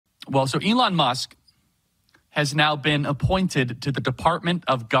Well, so Elon Musk has now been appointed to the Department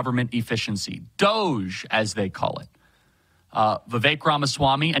of Government Efficiency, DOGE, as they call it. Vivek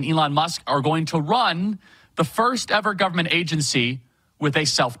Ramaswamy and Elon Musk are going to run the first ever government agency with a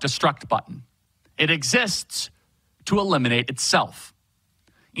self-destruct button. It exists to eliminate itself.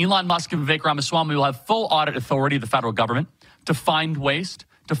 Elon Musk and Vivek Ramaswamy will have full audit authority of the federal government to find waste,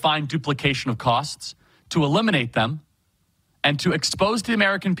 to find duplication of costs, to eliminate them, and to expose to the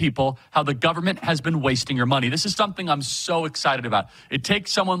American people how the government has been wasting your money. This is something I'm so excited about. It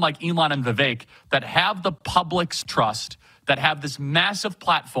takes someone like Elon and Vivek that have the public's trust, that have this massive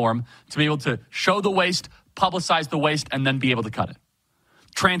platform to be able to show the waste, publicize the waste, and then be able to cut it.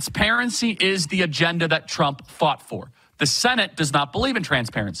 Transparency is the agenda that Trump fought for. The Senate does not believe in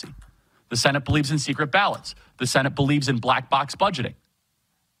transparency. The Senate believes in secret ballots. The Senate believes in black box budgeting.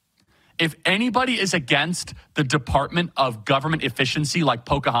 If anybody is against the Department of Government Efficiency like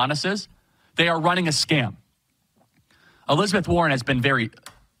Pocahontas is, they are running a scam. Elizabeth Warren has been very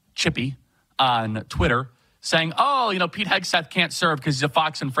chippy on Twitter saying, Pete Hegseth can't serve because he's a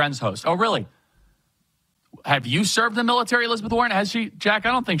Fox and Friends host. Oh, really? Have you served in the military, Elizabeth Warren? Has she? Jack,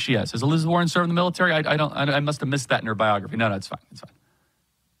 I don't think she has. Has Elizabeth Warren served in the military? I must have missed that in her biography. No, it's fine. It's fine.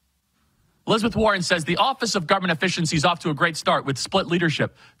 Elizabeth Warren says the Office of Government Efficiency is off to a great start with split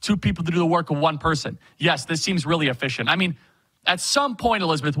leadership, 2 people to do the work of 1 person. Yes, this seems really efficient. I mean, at some point,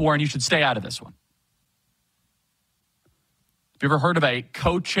 Elizabeth Warren, you should stay out of this one. Have you ever heard of a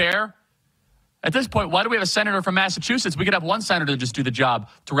co-chair? At this point, why do we have a senator from Massachusetts? We could have one senator just do the job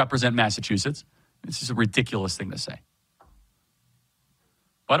to represent Massachusetts. This is a ridiculous thing to say.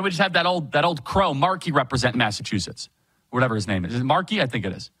 Why don't we just have that old crow, Markey, represent Massachusetts? Whatever his name is. Is it Markey? I think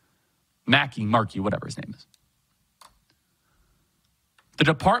it is. Markey, whatever his name is. The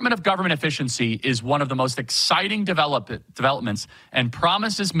Department of Government Efficiency is one of the most exciting developments and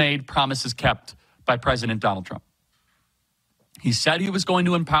promises made, promises kept by President Donald Trump. He said he was going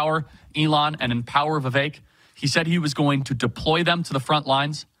to empower Elon and empower Vivek. He said he was going to deploy them to the front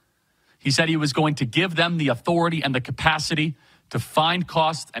lines. He said he was going to give them the authority and the capacity to find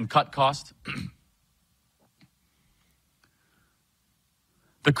costs and cut costs.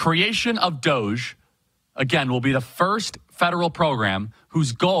 The creation of DOGE, again, will be the first federal program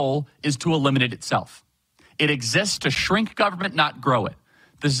whose goal is to eliminate itself. It exists to shrink government, not grow it.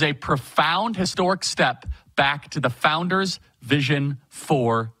 This is a profound historic step back to the founders' vision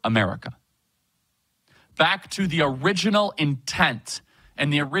for America. Back to the original intent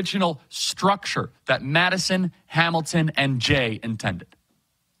and the original structure that Madison, Hamilton, and Jay intended.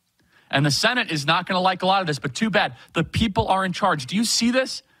 And the Senate is not going to like a lot of this, but too bad. The people are in charge. Do you see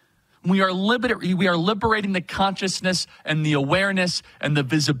this? We are liberating the consciousness and the awareness and the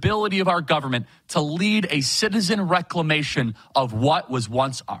visibility of our government to lead a citizen reclamation of what was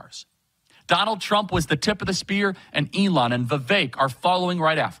once ours. Donald Trump was the tip of the spear, and Elon and Vivek are following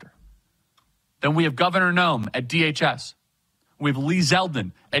right after. Then we have Governor Noem at DHS. We have Lee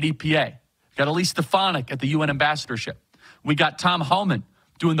Zeldin at EPA. We got Elise Stefanik at the UN ambassadorship. We got Tom Homan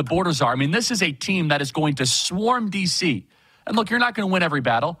doing the border czar. I mean, this is a team that is going to swarm D.C. And look, you're not going to win every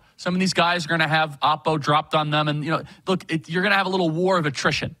battle. Some of these guys are going to have Oppo dropped on them. And, you're going to have a little war of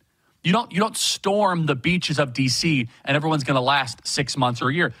attrition. You don't storm the beaches of D.C. and everyone's going to last 6 months or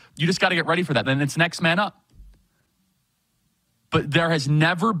a year. You just got to get ready for that. Then it's next man up. But there has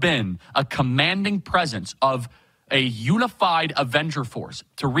never been a commanding presence of a unified Avenger force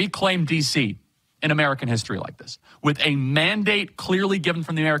to reclaim D.C. in American history like this, with a mandate clearly given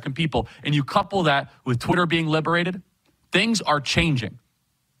from the American people, and you couple that with Twitter being liberated, things are changing.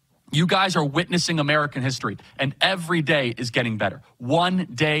 You guys are witnessing American history, and every day is getting better, one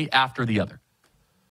day after the other.